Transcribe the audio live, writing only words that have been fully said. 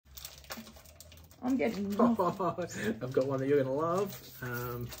I'm getting nothing. I've got one that you're going to love.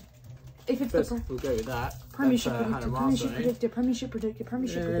 If it's first, we'll go with that. Premiership Predictor, Premiership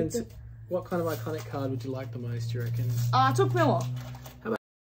Predictor. What kind of iconic card would you like the most, do you reckon? Took Miller.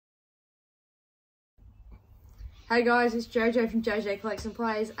 Hey guys, it's JJ from JJ Collects and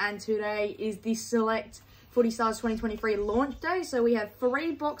Plays, and today is the Select Footy Stars 2023 launch day. So we have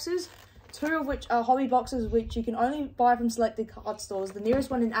 3 boxes, 2 of which are hobby boxes, which you can only buy from selected card stores. The nearest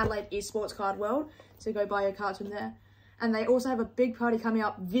one in Adelaide is Sports Card World, so go buy your cards from there. And they also have a big party coming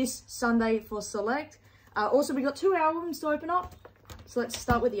up this Sunday for Select. Also, we got 2 albums to open up, so let's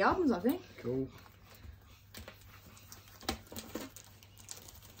start with the albums, I think. Cool.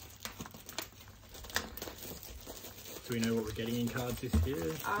 Do we know what we're getting in cards this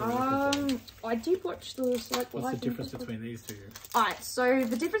year? I did watch the Select. What's the difference between these two? Alright, so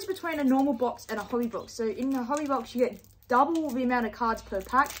the difference between a normal box and a hobby box. So in a hobby box, you get double the amount of cards per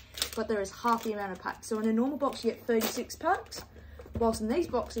pack, but there is half the amount of packs. So in a normal box, you get 36 packs, whilst in these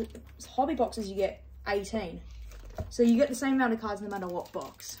boxes, hobby boxes, you get 18. So you get the same amount of cards no matter what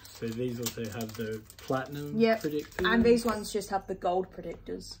box. So these also have the platinum predictors? And these ones just have the gold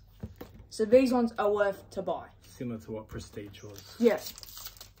predictors. So these ones are worth to buy. Similar to what Prestige was. Yes.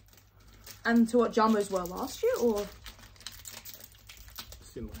 And to what Jumbos were last year, or?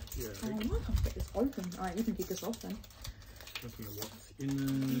 Similar, yeah. I can't get this open. Alright, you can keep this off then. Looking at what's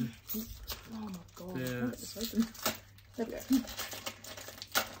in there. Oh my god, yeah. I can't get this open. There we go.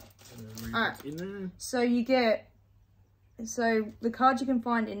 Alright, in there. so you get, the cards you can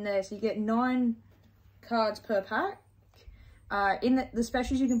find in there, so you get 9 cards per pack. In the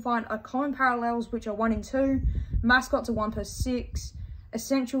specials you can find are common parallels, which are 1 in 2, mascots are 1 per 6,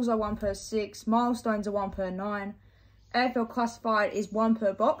 essentials are 1 per 6, milestones are 1 per 9, AFL classified is 1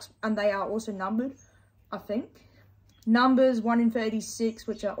 per box, and they are also numbered, I think. Numbers 1 in 36,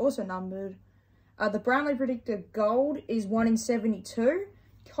 which are also numbered. The Brownlee Predictor Gold is 1 in 72.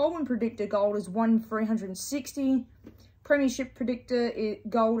 Coleman Predictor Gold is 1 in 360. Premiership Predictor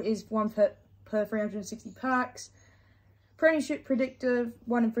Gold is 1 per 360 packs. Premiership Predictor,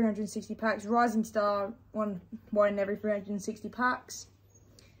 1 in 360 packs. Rising Star, 1 in every 360 packs.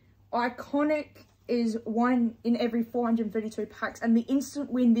 Iconic is 1 in every 432 packs. And the instant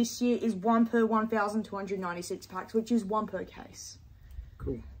win this year is 1 per 1,296 packs, which is 1 per case.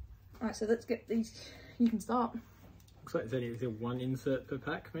 Cool. Alright, so let's get these. You can start. Looks like is there 1 insert per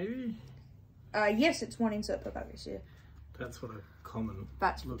pack, maybe? Yes, it's 1 insert per pack this year. That's what a common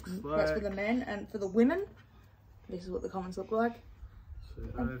looks like. That's for the men, and for the women, this is what the commons look like. So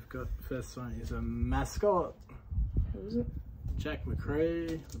I've got, first one is a mascot. Who is it? Jack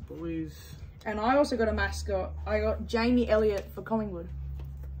McRae, the boys. And I also got a mascot. I got Jamie Elliott for Collingwood.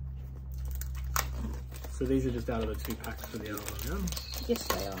 So these are just out of the 2 packs for the other one, yeah? Yes,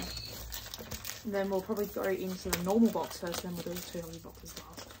 they are. And then we'll probably go into the normal box first, then we'll do the 2 hobby boxes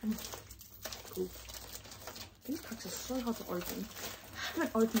last. Cool. These packs are so hard to open. I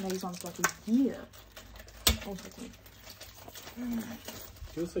haven't opened these ones for like a year.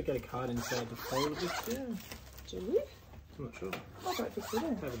 You also get a card inside the folder this year? Do we? I'm not sure. I don't think we do.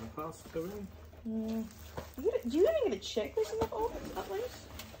 Have in the past, do we? Yeah. Do you even get a checklist in the folders, at least?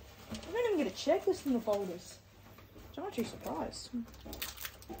 I don't even get a checklist in the folders. I'm actually surprised.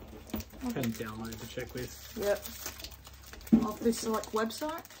 I can download the checklist. Yep. Off this Select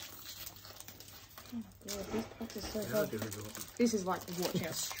website. Oh my god, these packs are so hard. This is like watching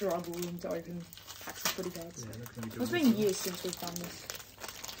us struggling to open packs of footy cards. Yeah, it's been years since we've done this.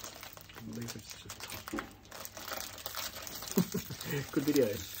 These are just good video.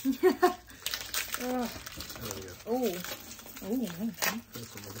 There we go. Oh.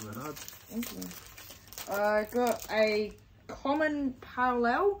 First one wasn't that hard. Thank you. I got a common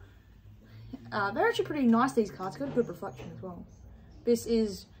parallel. They're actually pretty nice, these cards. Got a good reflection as well. This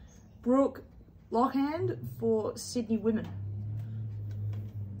is Brooke Lockhand for Sydney Women.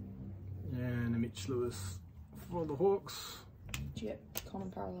 And a Mitch Lewis for the Hawks. Did you get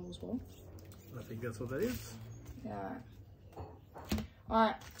common parallel as well? I think that's what that is. Yeah.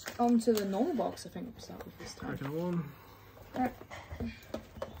 Alright, on to the normal box, I think we'll start with this time. Second one. Alright.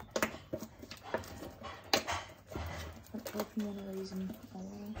 I'll open one of these in a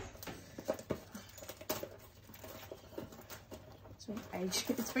while.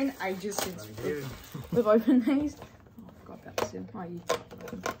 It's been ages since we've opened these. Oh, I forgot about this. Oh, you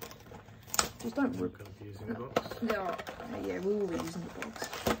open. Just don't rip. Using the box. Yeah, we will be using the box.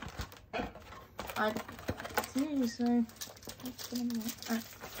 Alright. So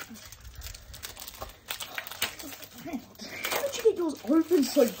how did you get yours open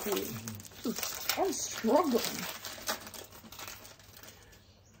so quick? I'm struggling.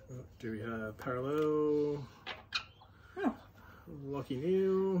 Do we have Parallel? Oh. Lockie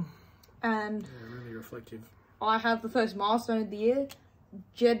Neal. And yeah, really reflective. I have the first milestone of the year.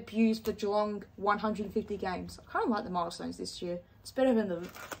 Jed Hughes for Geelong, 150 games. I kind of like the milestones this year. It's better than the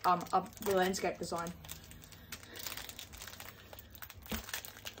landscape design.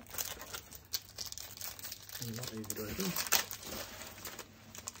 Not easy to open.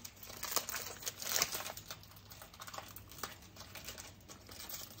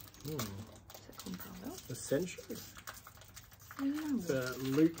 Essential. It's a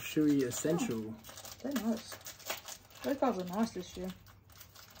Luke Shuey Essential. Oh, they're nice. Those cards are nice this year.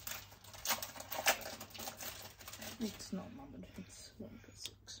 It's not numbered. It's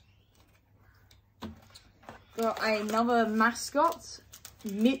 1/6. Got another mascot,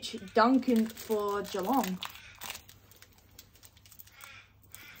 Mitch Duncan for Geelong.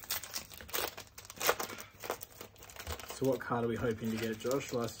 So what card are we hoping to get,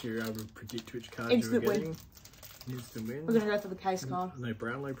 Josh? Last year you were able to predict which card Instant you were win. getting. Instant win. We're going to go for the case card. No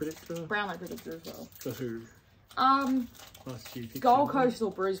Brownlow predictor? Brownlow predictor as well. For who? Last year you Gold Coast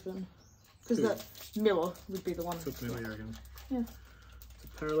or Brisbane. Because the Miller would be the one. Took Miller, I reckon. Yeah. It's a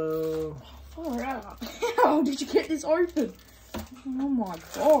Parallel. Far out. How did you get this open? Oh my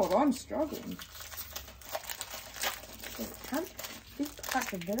god, I'm struggling. This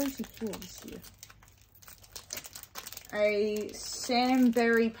pack are very secure this year. A Sam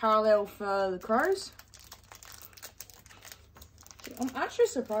Berry Parallel for the Crows. I'm actually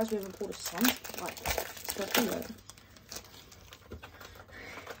surprised we haven't pulled a Sun, like, especially yet.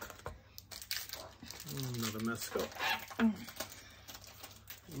 Another mascot.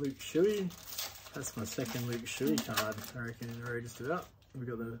 Luke Shuey. That's my second Luke Shuey card, I reckon, already just about. We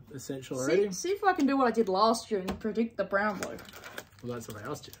got the Essential already. See if I can do what I did last year and predict the Brownlow. Well, that's what I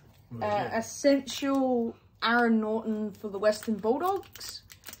asked you. Essential Aaron Norton for the Western Bulldogs.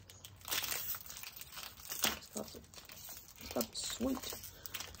 That's sweet.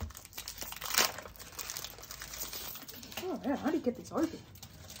 Oh yeah, how do you get this open?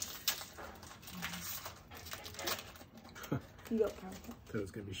 You got Thought it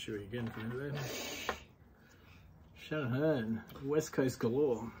was going to be Shuey again for me there. Shanahan, West Coast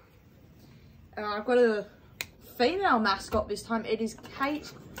galore. I've got a female mascot this time. It is Kate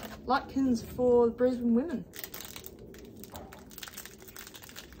Lutkins for the Brisbane Women.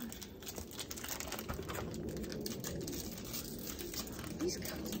 These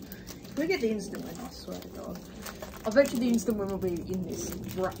cards. If we get the instant win, I swear to God. I bet you the instant win will be in this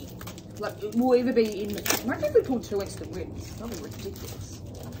bracket. Like, it will either be in the... Imagine if we pull 2 instant wins. That'd be ridiculous.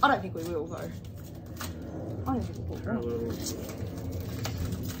 I don't think we will, though. I don't think we'll pull Parallel.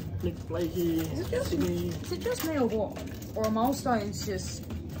 Nick Blakey, Sydney. Is it just me or what? Or are milestones just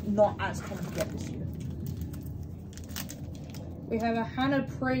not as common to get this year? We have a Hannah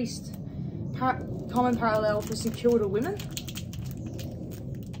Priest common parallel for Secure to Women.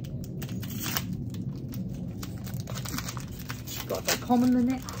 She got the common the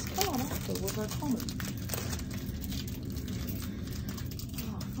next. Oh, that was so common.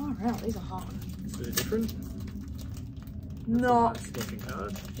 Oh, far out. These are hard. Is it different? No. That's a nice looking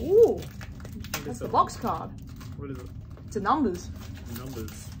card. Ooh. That's the box card. What is it? It's a numbers.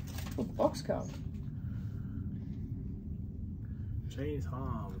 Numbers. Oh, the box card. James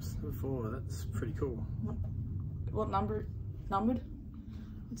Harms. 4. That's pretty cool. What number? Numbered?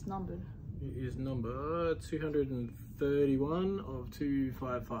 It's numbered. It is number 231 of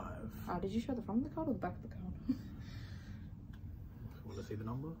 255. Did you show the front of the card or the back of the card? Want to see the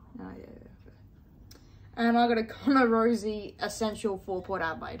number? Oh, yeah. And I got a Connor Rosie Essential for Port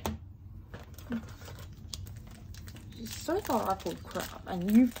Adelaide. So far I pulled crap, and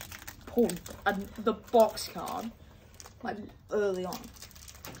you've pulled the box card, like, early on.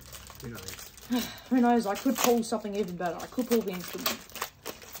 Who knows? Who knows, I could pull something even better. I could pull the instant.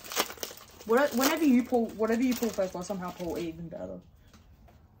 Whatever you pull first, I'll somehow pull even better.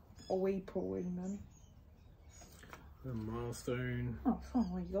 Or we pull even better. A milestone. Oh,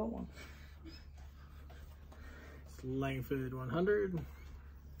 finally you got one. Langford 100.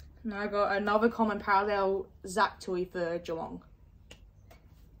 And I got another common parallel, Zach Tui for Geelong.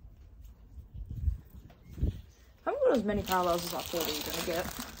 I haven't got as many parallels as I thought we were going to get.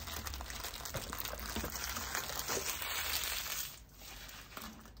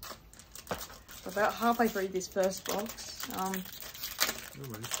 About halfway through this first box.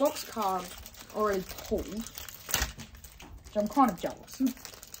 Box card already pulled, which I'm kind of jealous.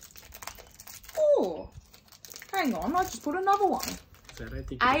 Oh, hang on, I just put another one. So I don't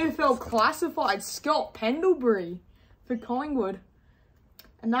think AFL Classified Scott Pendlebury for Collingwood.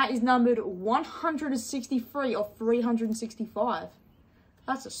 And that is numbered 163 of 365.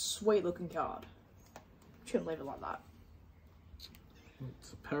 That's a sweet looking card. Shouldn't leave it like that.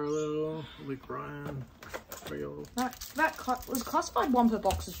 It's a parallel, Luke Ryan, real. That was classified 1 per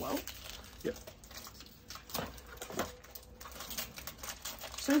box as well. Yep.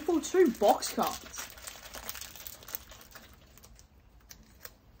 So we pulled 2 box cards.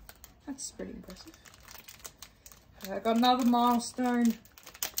 That's pretty impressive. I got another milestone.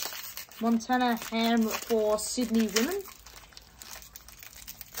 Montana Ham for Sydney women.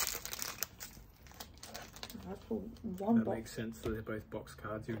 I pulled 1 That box. makes sense that they're both box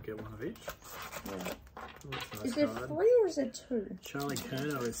cards. You would get 1 of each. Yeah. Oh, that's a nice Is there card. 3 or is there 2? Charlie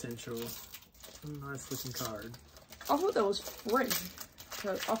Kerno Essentials. Nice looking card. I thought there was 3.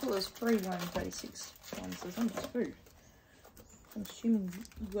 So I thought there was 3 136 ones. There's only 2. I'm assuming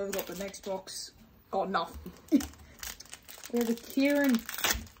whoever got the next box got nothing. We have a Kieran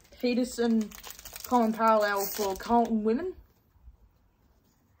Peterson common parallel for Carlton women.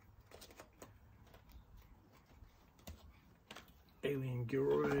 Alien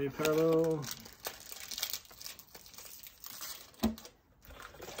Gilroy parallel.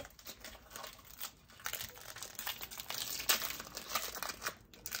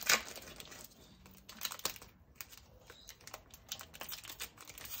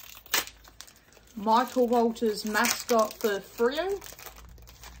 Michael Walters mascot for Freo.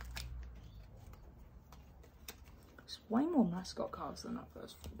 There's way more mascot cards than I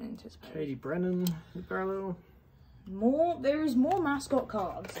first anticipated. Katie Brennan parallel. There is more mascot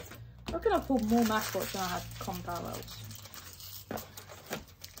cards. I reckon I pulled more mascots than I had common parallels.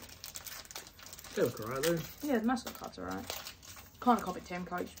 They look alright though. Yeah, the mascot cards are alright. Kind of copied Team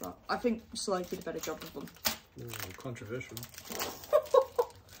Coach, but I think Slade did a better job of them. Ooh, controversial.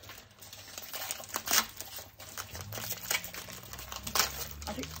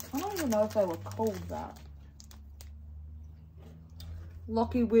 I don't even know if they were called that.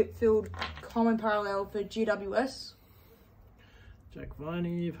 Lockie Whitfield, common parallel for GWS. Jack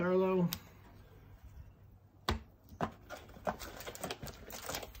Viney parallel. I've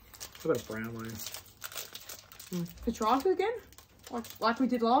got a Brownlow. Petrarca again? Like we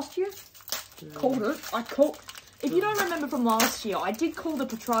did last year? Yeah. Called it. If you don't remember from last year, I did call the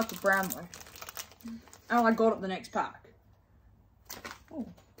Petrarca Brownlow. And I got it the next pack. Oh.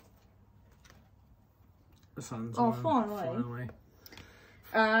 The Suns. Oh, finally.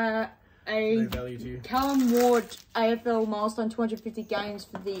 A No value to you. Callum Ward AFL milestone 250 games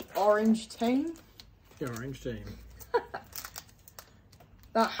for the Orange team. The Orange team.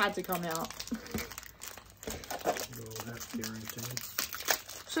 That had to come out. We'll have the Orange team.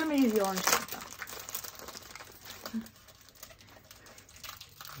 So many of the Orange team.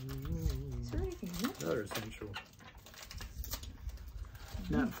 Is there anything in there? They're essential.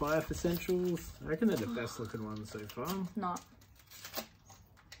 Nat Five Essentials. I reckon they're the best looking ones so far. No.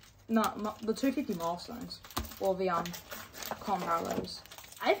 No, the 250 milestones. Or the common parallels.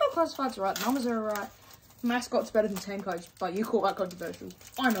 AFL classifieds are right, the numbers are right. Mascot's better than Team Coach, but you call that controversial.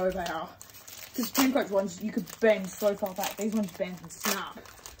 I know they are. Because Team Coach ones, you could bend so far back. These ones bend and snap.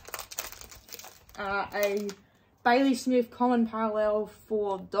 A Bailey Smith common parallel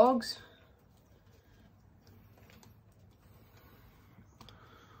for Dogs.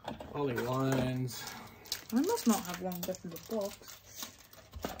 Ollie Wines. I must not have one left in the box.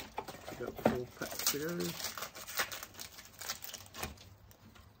 Got 4 packs to go.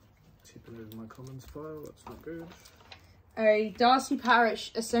 Tip it over my commons file, that's not good. A Darcy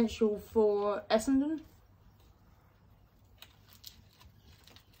Parish essential for Essendon.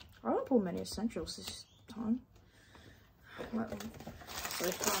 I don't pull many essentials this time.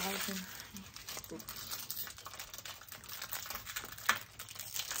 So far,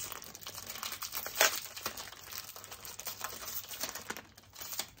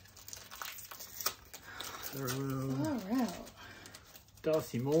 Alright.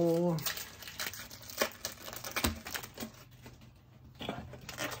 Darcy Moore.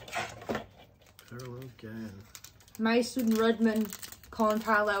 Parallel again. Mason Redmond common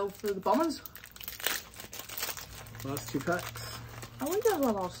parallel for the Bombers. Last 2 packs. I went down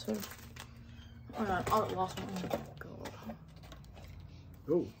the last 2. Oh no, oh, last one. Oh god.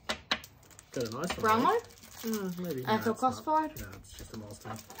 Oh, got a nice one. Brownlow? Maybe. AFL it's classified? not. No, it's just a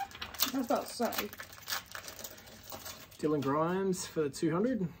milestone. I was about to say. Dylan Grimes for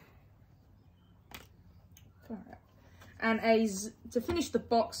 200. Alright. And to finish the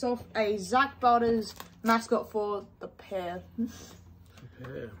box off, a Zach Butters mascot for the pair.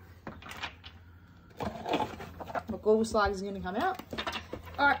 Yeah. McGall Slag is going to come out.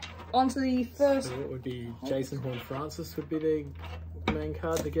 Alright, on to the first. So what would be Jason Horn-Francis would be the main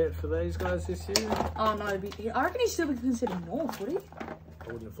card to get for those guys this year? Oh no, I reckon he'd still be considered North, would he? I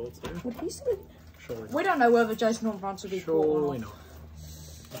wouldn't have thought so. Would he still... Surely not. We don't know whether Jason on Fronts will be caught or Surely not. not.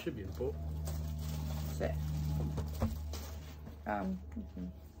 He should be in the port. Fair.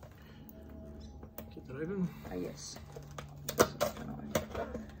 Get that open. Oh, yes.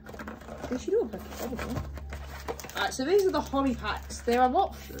 We should do a pack of bubble. Alright, so these are the hobby packs. They're a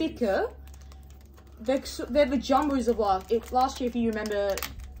lot thicker. They're the jumbos of last year, if you remember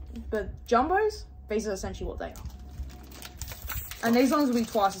the jumbos, these are essentially what they are. And these ones will be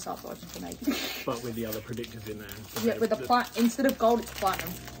twice as hard to make. But with the other predictors in there. So Yeah, with the instead of gold, it's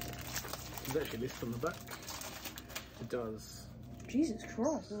platinum. There's actually this on the back. It does. Jesus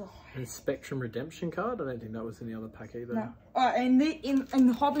Christ. And Spectrum Redemption card. I don't think that was in the other pack either. No. And in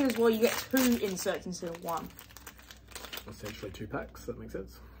hobby as well, you get 2 inserts instead of 1. Essentially 2 packs. That makes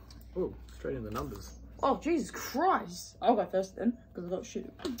sense. Oh, straight in the numbers. Oh, Jesus Christ. I'll go first then, because I've got to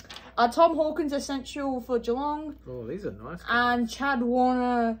shoot. Tom Hawkins Essential for Geelong. Oh, these are nice. And Chad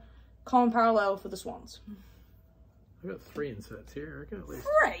Warner Common Parallel for the Swans. I've got 3 inserts here, I reckon, at least.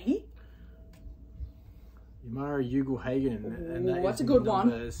 3? Yamara Ugle-Hagen. And That's is a good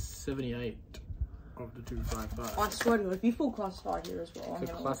number one. 78 of the 255. I swear to God, if you full classified here as well.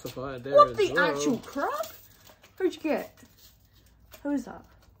 It's a classified there What as the well. actual crap? Who'd you get? Who is that?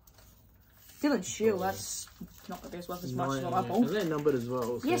 Dylan Shield, that's not going to be as worth as much as what I And bought. they're numbered as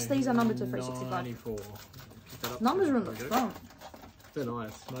well. So Yes, these are numbered to 365. 94. Pick that up. Numbers are on the There we go. front. They're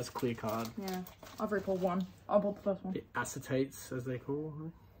nice. Nice clear card. Yeah, I've already pulled one. I'll pull the first one. The acetates, as they call.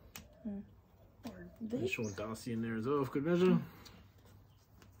 There's This? Sean Darcy in there as well, for good measure.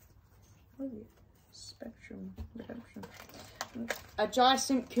 What is it? Spectrum Redemption. A Jai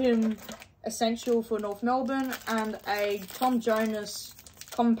Simpkin Essential for North Melbourne and a Tom Jonas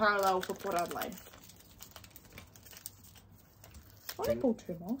Common Parallel for Port Adelaide. Why did I pull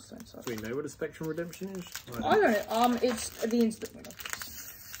 2 milestones? Do we know what a Spectrum Redemption is? I don't know. It's the instant winner.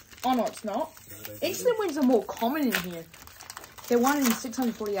 Oh no, it's not. No, I don't think Instant wins are more common in here. They're 1 in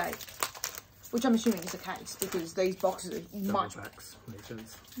 648. Which I'm assuming is the case because these boxes are much. packs. Makes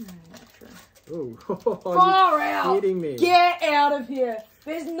sense. Not true. Oh, Far you're out! kidding me. Get out of here!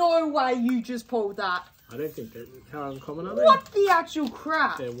 There's no way you just pulled that. I don't think that. How uncommon are they? What the actual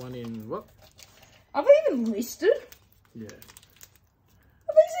crap? They're 1 in what? Are they even listed? Yeah.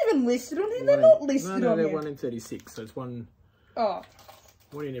 Are these even listed on here? They're not listed no, on they're here. 1 in 36, so it's one Oh.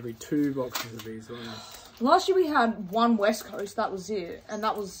 in every 2 boxes of these ones. Last year we had 1 West Coast, that was it. And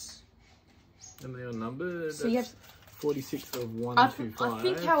that was... And they are numbered. So you have... 46 of I 125.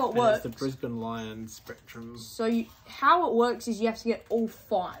 think how it and works... it's the Brisbane Lions Spectrum. So how it works is you have to get all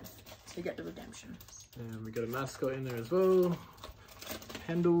 5 to get the redemption. And we got a mascot in there as well.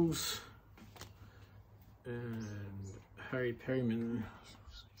 Pendles. And Harry Perryman.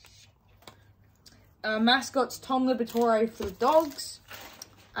 Mascots Tom Liberatore for the Dogs.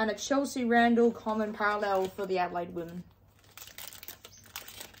 And a Chelsea Randall Common Parallel for the Adelaide Women.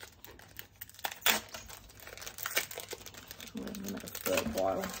 I'm gonna make a 3rd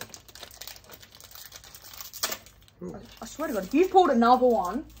pile. I swear to God, if you pulled another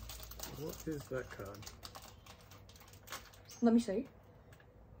one, What is that card? let me see.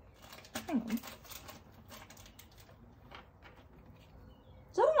 Hang on. Is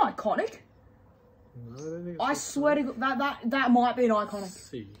that an iconic? No, I don't think it's I this swear to God, that might be an iconic.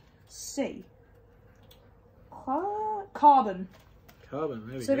 C. C. Carbon. Carbon,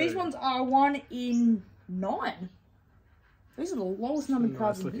 there we So go. these ones are 1 in 9. These are the lowest numbered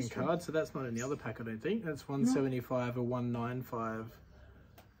cards Nice in looking history. card. So that's not in the other pack, I don't think. That's 175 or 195.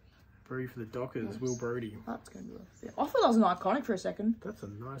 Brody for the Dockers, Will Brody. That's going to be worth it. I thought that was an iconic for a second. That's a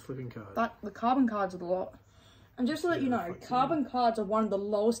nice looking card. The carbon cards are the lot. And just to let you know, carbon cards are one of the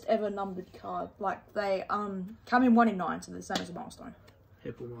lowest ever numbered cards. Like, they come in 1 in 9, so they're the same as a milestone.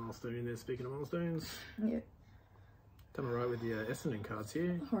 Heppel milestone in there, speaking of milestones. Yeah. Done alright with the Essendon cards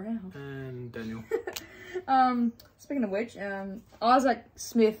here. Oh, yeah. And Daniel. Speaking of which, Isaac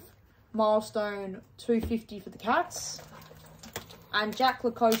Smith, milestone 250 for the Cats. And Jack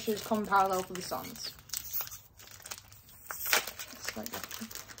Lukosha's Common Parallel for the Suns.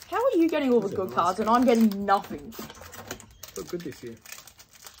 How are you getting all the good cards and I'm getting nothing? Look good this year.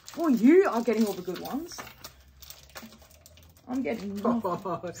 Well, you are getting all the good ones. I'm getting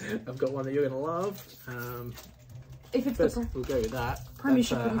nothing. I've got one that you're going to love. If it's First, the we'll go with that.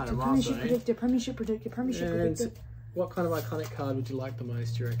 Premiership That's, predictor, Hannah Premiership Marshall, eh? predictor, Premiership predictor, Premiership And predictor. what kind of iconic card would you like the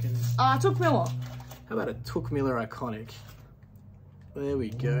most, do you reckon? Took Miller. How about a Took Miller iconic? There we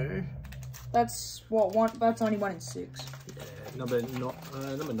go. That's what one. That's only 1 in 6. Yeah, number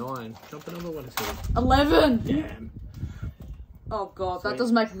 9. Jump to number 1 or 2. 11. Damn. Oh god, that Sweet.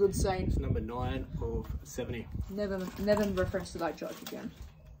 does make a good scene. It's number 9 of 70. Never reference to that joke again.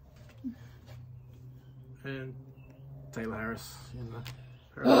 And Taylor Harris in the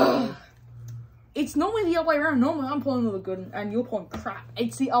parallel. It's normally the other way around. Normally I'm pulling all the good and you're pulling crap.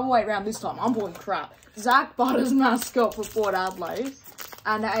 It's the other way around this time. I'm pulling crap. Zach Butters mascot for Port Adelaide.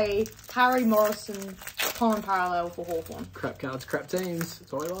 And a Harry Morrison common parallel for Hawthorn. Crap cards, crap teams.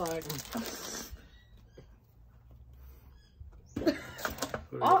 That's what I like.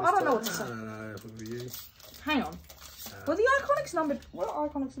 I don't know what to say. I don't know what we use. Hang on. What are the Iconics numbered? What are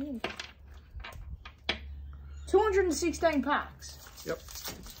Iconics in? 216 packs. Yep.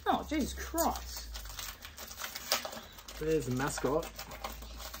 Oh, Jesus Christ. There's a mascot.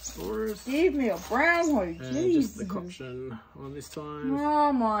 Taurus. Give me a Brownlow, And Jesus. just the option on this time.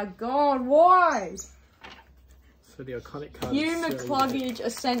 Oh my god, why? So the iconic card. Hugh McCluggage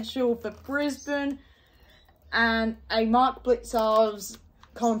Essential for Brisbane. And a Mark Blitzarves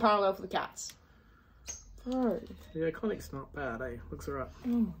common parallel for the Cats. Bro. The iconic's not bad, eh? Looks alright. Oh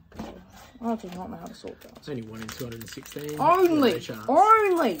my god. I do not know how to sort that. It's only 1 in 216. Only! No chance.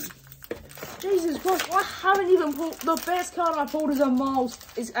 Only! Jesus Christ, I haven't even pulled. The best card I pulled is a Miles,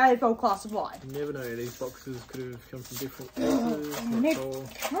 is AFL classified. You never know, these boxes could have come from different places. Not sure.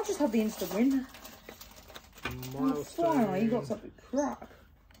 Can I just have the instant win? Milestone. Finally, you got something crap.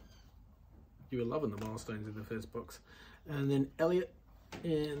 You were loving the milestones in the first box. And then Elliot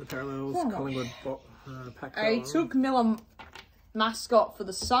in the parallels, Oh, Collingwood pack. A Took Miller mascot for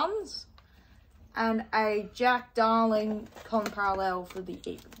the Suns. And a Jack Darling common parallel for the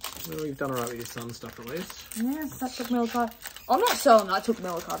Eagles. Well, you've done alright with your Sun stuff at least. Yeah, that Took Miller card. I'm not selling that Took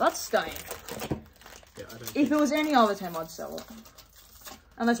Miller card. That's staying. Yeah, I don't If it was any other team, I'd sell it.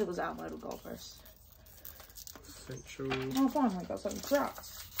 Unless it was Adelaide or Gold Coast. Central. Oh, finally got something crap.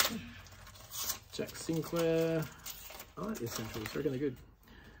 Jack Sinclair. I like the essentials. I reckon they're good.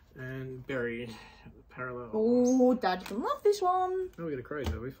 And Berry parallel. Oh, Dad, you can love this one. Oh, we got a crow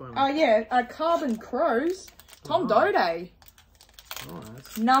though. We find. Oh, yeah, Carbon Crows. Tom Dode. Nice.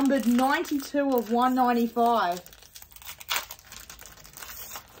 Numbered 92 of 195.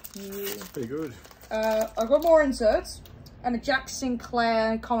 Yeah. Pretty good. I got more inserts. And a Jack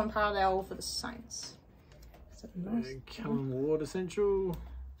Sinclair common parallel for the Saints. Nice. Callum Ward essential.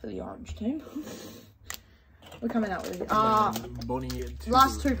 For the Orange team. We're coming out with Bonnie.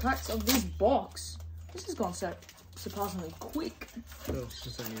 last 2 packs of this box. This has gone so surprisingly quick. Oh, it's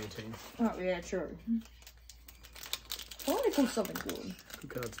just only 18. Oh, yeah, true. Finally pulled something good. Good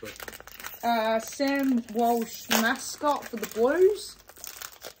cards, but. Sam Walsh mascot for the Blues.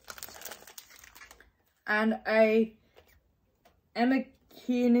 And a Emma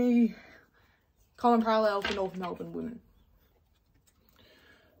Kearney common parallel for North Melbourne women.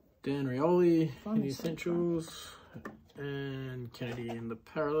 Dan Rioli in the essentials. And Kennedy in the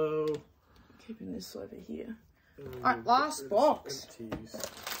parallel. Keeping this over here. Alright, last box. Empties.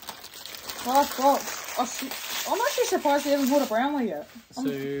 Last box. I'm actually surprised they haven't bought a Brownlee yet.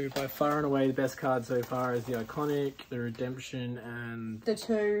 So, by far and away, the best card so far is the Iconic, the Redemption, and The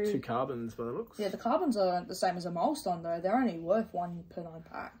two Carbons by the looks. Yeah, the Carbons are the same as a Milestone though. They're only worth 1 per 9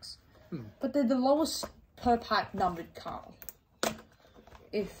 packs. But they're the lowest per pack numbered card.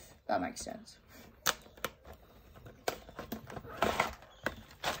 If that makes sense.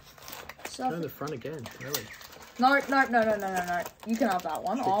 So Go in the front again, really. No. You can have that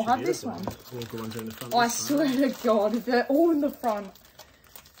one. I'll have this one. All the ones are in the front. I this time. swear to God, if they're all in the front,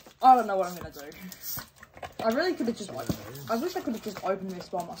 I don't know what I'm gonna do. I really could have just. I wish I could have just opened this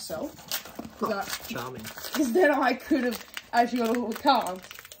by myself. Charming. Because then I could have actually got all the cards.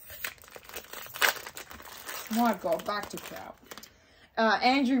 My God, back to crap.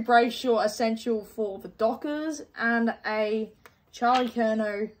 Andrew Brayshaw essential for the Dockers and a Charlie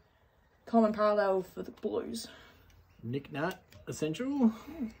Curnow common parallel for the Blues. Nick Nat essential.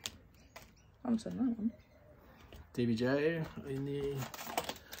 I haven't seen that one. DBJ in the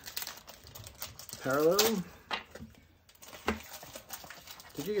parallel.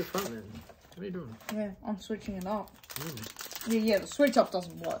 Did you get front then? What are you doing? Yeah, I'm switching it up. Yeah, the switch up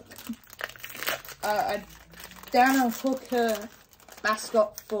doesn't work. A Daniel Hooker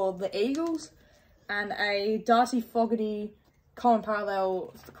mascot for the Eagles and a Darcy Fogarty common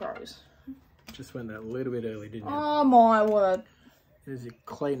parallel for the Crows. Just went that a little bit early, didn't you? Oh my word. There's your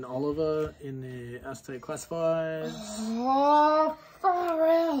Clayton Oliver in the Aztec Classifieds. Oh, far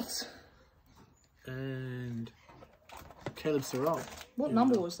out. And Caleb Sorrell. What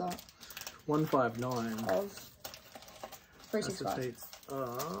number was that? 159. Of 365.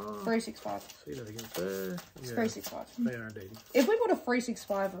 are 365. see that against there. It's Yeah, 365. they are indeed. If we got a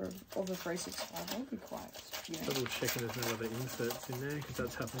 365 of a 365, that would be quite, you know. Double checking there's no other inserts in there because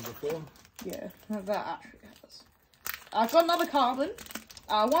that's happened before. Yeah, that actually has. I've got another carbon.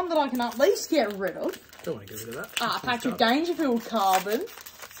 One that I can at least get rid of. Don't want to get rid of that. Patrick Dangerfield carbon.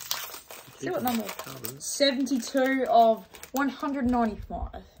 See what number? Carbons. 72 of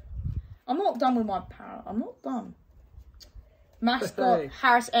 195. I'm not done with my power. I'm not done. Mascot,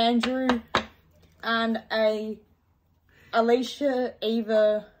 Harris Andrew, and a Alicia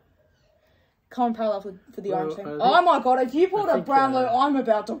Eva common parallel for the Orange team. Oh my god, if you pulled a Brownlow, I'm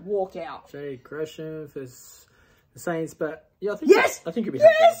about to walk out. Jay Gresham for the Saints, but yeah, I think you'll be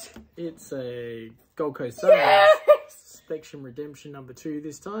yes! happy. It's a Gold Coast Suns. Yes! Spectrum Redemption number 2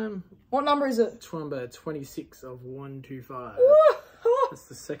 this time. What number is it? Number 26 of 125. That's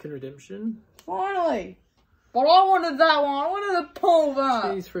the second redemption. Finally. But I wanted that one. I wanted to pull that.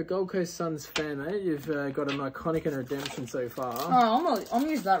 Jeez, for a Gold Coast Suns fan, mate, you've got an iconic and redemption so far. Oh, I'm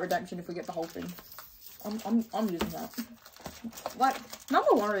using that redemption if we get the whole thing. I'm using that. Like,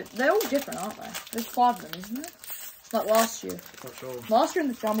 number one, they're all different, aren't they? There's 5 of them, isn't there? Like last year. Not sure. Last year in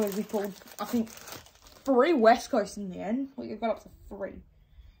the Jumbos, we pulled, I think, 3 West Coast in the end. We got up to 3.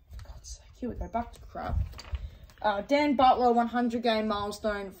 For God's sake, here we go, back to crap. Dan Butler 100-game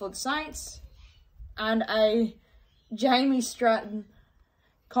milestone for the Saints. And a Jamie Stratton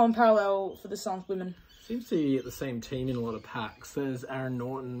common parallel for the Suns women. Seems to be at the same team in a lot of packs. There's Aaron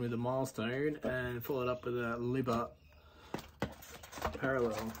Norton with a milestone and followed up with a Libba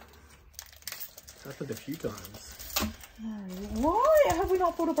parallel. Happened a few times. Why have we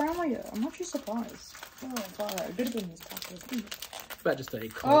not pulled a Brownlow yet? I'm actually surprised. Oh, wow, it could have been this pack. It's about just a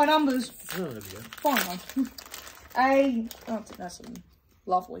Oh, numbers. Oh, there we go. Fine. That's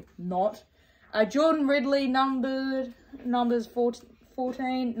lovely. Not. Jordan Ridley numbers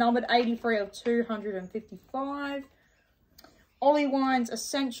 14, numbered 83 of 255. Ollie Wines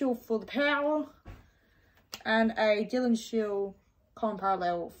essential for the power. And a Dylan Shield common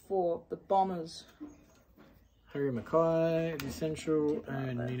parallel for the Bombers. Harry Mackay, the essential,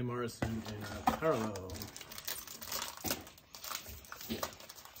 and Nina Morrison in a parallel.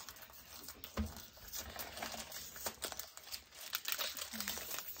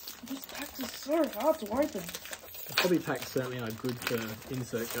 These packs are so hard to open. Probably packs certainly are good for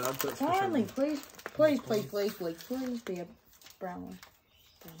insert cards. That's Finally, please be a Brownlow.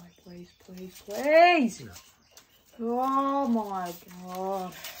 Please. No. Oh my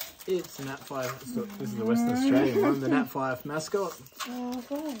god. It's Nat 5. So this is the Western Australian one. The Nat 5 mascot. Oh,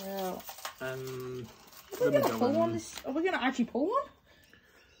 go out. And Are we gonna pull one? Are we gonna actually pull one?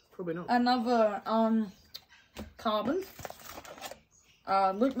 Probably not. Another carbon.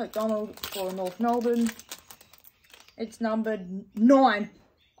 Luke McDonald for North Melbourne. It's numbered 9.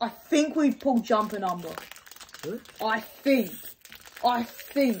 I think we've pulled jumper number. Really? I think.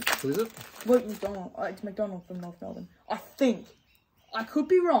 Who is it? Luke McDonald. It's McDonald from North Melbourne. I think. I could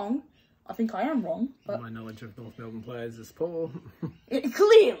be wrong. I think I am wrong. But my knowledge of North Melbourne players is poor.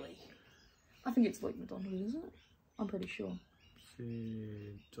 Clearly. I think it's Luke McDonald, isn't it? I'm pretty sure.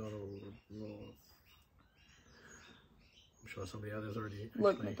 Donald North. I'm sure somebody else already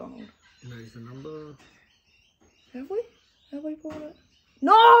Luke McDonald. knows the number. Have we? Have we pulled it?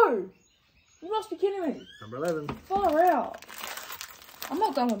 No! You must be kidding me. Number 11. Far out. I'm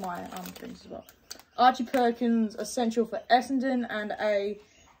not done with my things as well. Archie Perkins, essential for Essendon, and a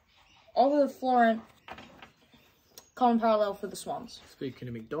Oliver Florent common parallel for the Swans. Speaking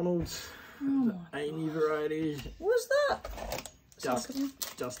of McDonald's, Oh the Amy variety. What's that?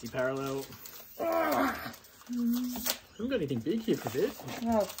 Dusty parallel. Ugh. Haven't got anything big here for this.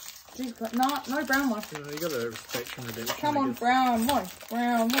 Oh, geez, no brown one. You got a Spectrum redemption. Come on, brown one,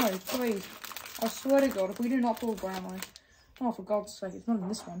 please. I swear to God, if we do not pull brown one. Oh, for God's sake, it's not in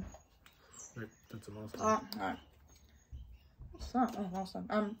this one. Nope, that's a milestone. Alright. What's that? Oh, milestone.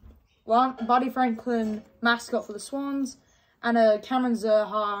 Buddy Franklin, mascot for the Swans, and a Cameron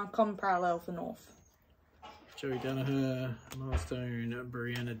Zerha, common parallel for North. Joey Danaher, milestone,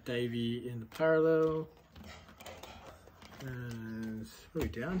 Brianna Davey in the parallel. And what are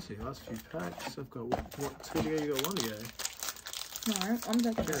we down to? Last few packs. I've got what 2 to go? You got 1 to go. No, I'm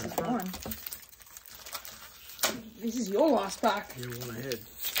taking this as one. This is your last pack. You're 1 ahead.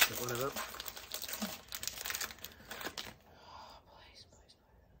 But whatever. Please.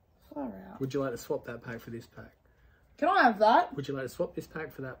 Far out. Would you like to swap that pack for this pack? Can I have that? Would you like to swap this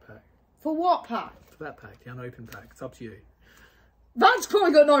pack for that pack? For what pack? For that pack, the unopened pack. It's up to you. That's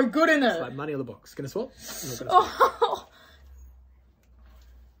probably got no good in it. It's like money on the box. Gonna swap? Not gonna swap. Oh.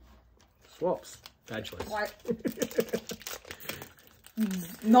 Swaps. Bad choice. Like,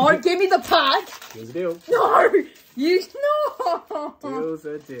 No, give me the pack. Deal's a deal. No, you no. Deal's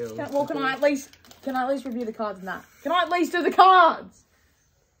a deal. Can I at least review the cards in that? Can I at least do the cards?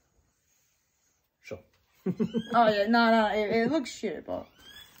 Sure. Oh yeah, no, it looks shit, but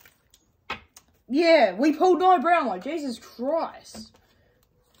yeah, we pulled no Brownlow. Jesus Christ,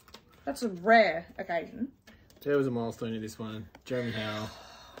 that's a rare occasion. There was a milestone in this one. Jeremy Howe.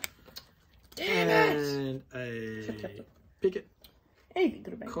 Damn it! And a Pickett. Anything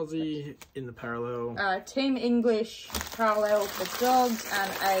could have been. Cozzy in the parallel. Team English parallel for Dogs,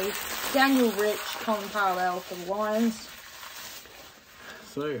 and a Daniel Rich common parallel for the Lions.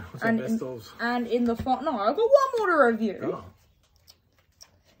 So, what's our best of? And in the front, no, I've got one more to review. Oh.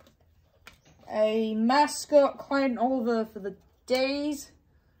 A mascot, Clayton Oliver for the D's.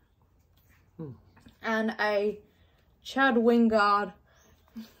 And a Chad Wingard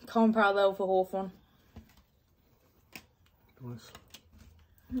common parallel for Hawthorn. Nice.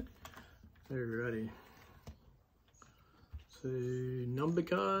 Alrighty. So, number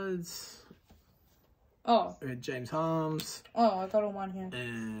cards. Oh. We had James Harms. Oh, I got all mine here.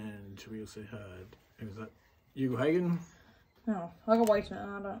 And we also had, who was that? Hugo Hagen. Oh, I got way too many.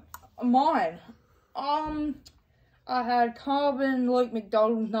 I don't. Mine. I had Carbon Luke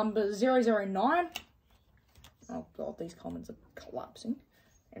McDonald number 009. Oh god, these comments are collapsing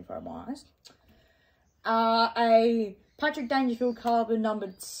in front of my eyes. A Patrick Dangerfield Carbon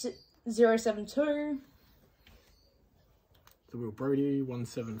numbered 072. The Will Brody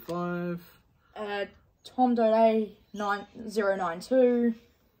 175. Tom Dode 9092.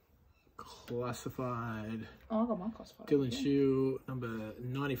 Classified. Oh, I got mine classified. Dylan Shield number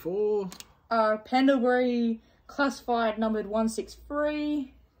 94. Pendlebury classified numbered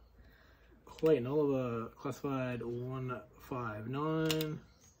 163. Clayton Oliver classified 159.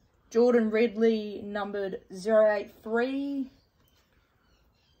 Jordan Ridley numbered 083.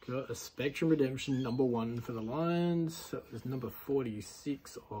 Got a Spectrum Redemption number 1 for the Lions. That was number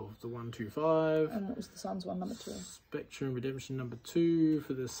 46 of the 125. And it was the Suns one, number 2. Spectrum Redemption number 2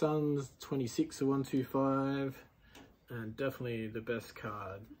 for the Suns, 26 of 125. And definitely the best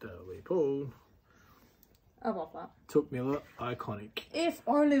card that we pulled. I love that. Took Miller, iconic. If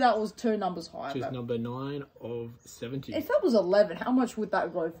only that was 2 numbers higher. Which is number 9 of 70. If that was 11, how much would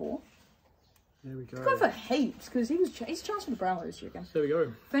that go for? There we go. It'd go for heaps, because he's chance for the Brownlow this year again. There we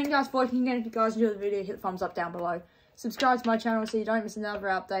go. Thank you guys for watching again. If you guys enjoyed the video, hit the thumbs up down below. Subscribe to my channel so you don't miss another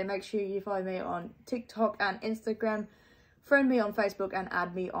update. Make sure you follow me on TikTok and Instagram. Friend me on Facebook and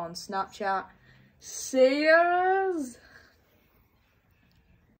add me on Snapchat. See yas!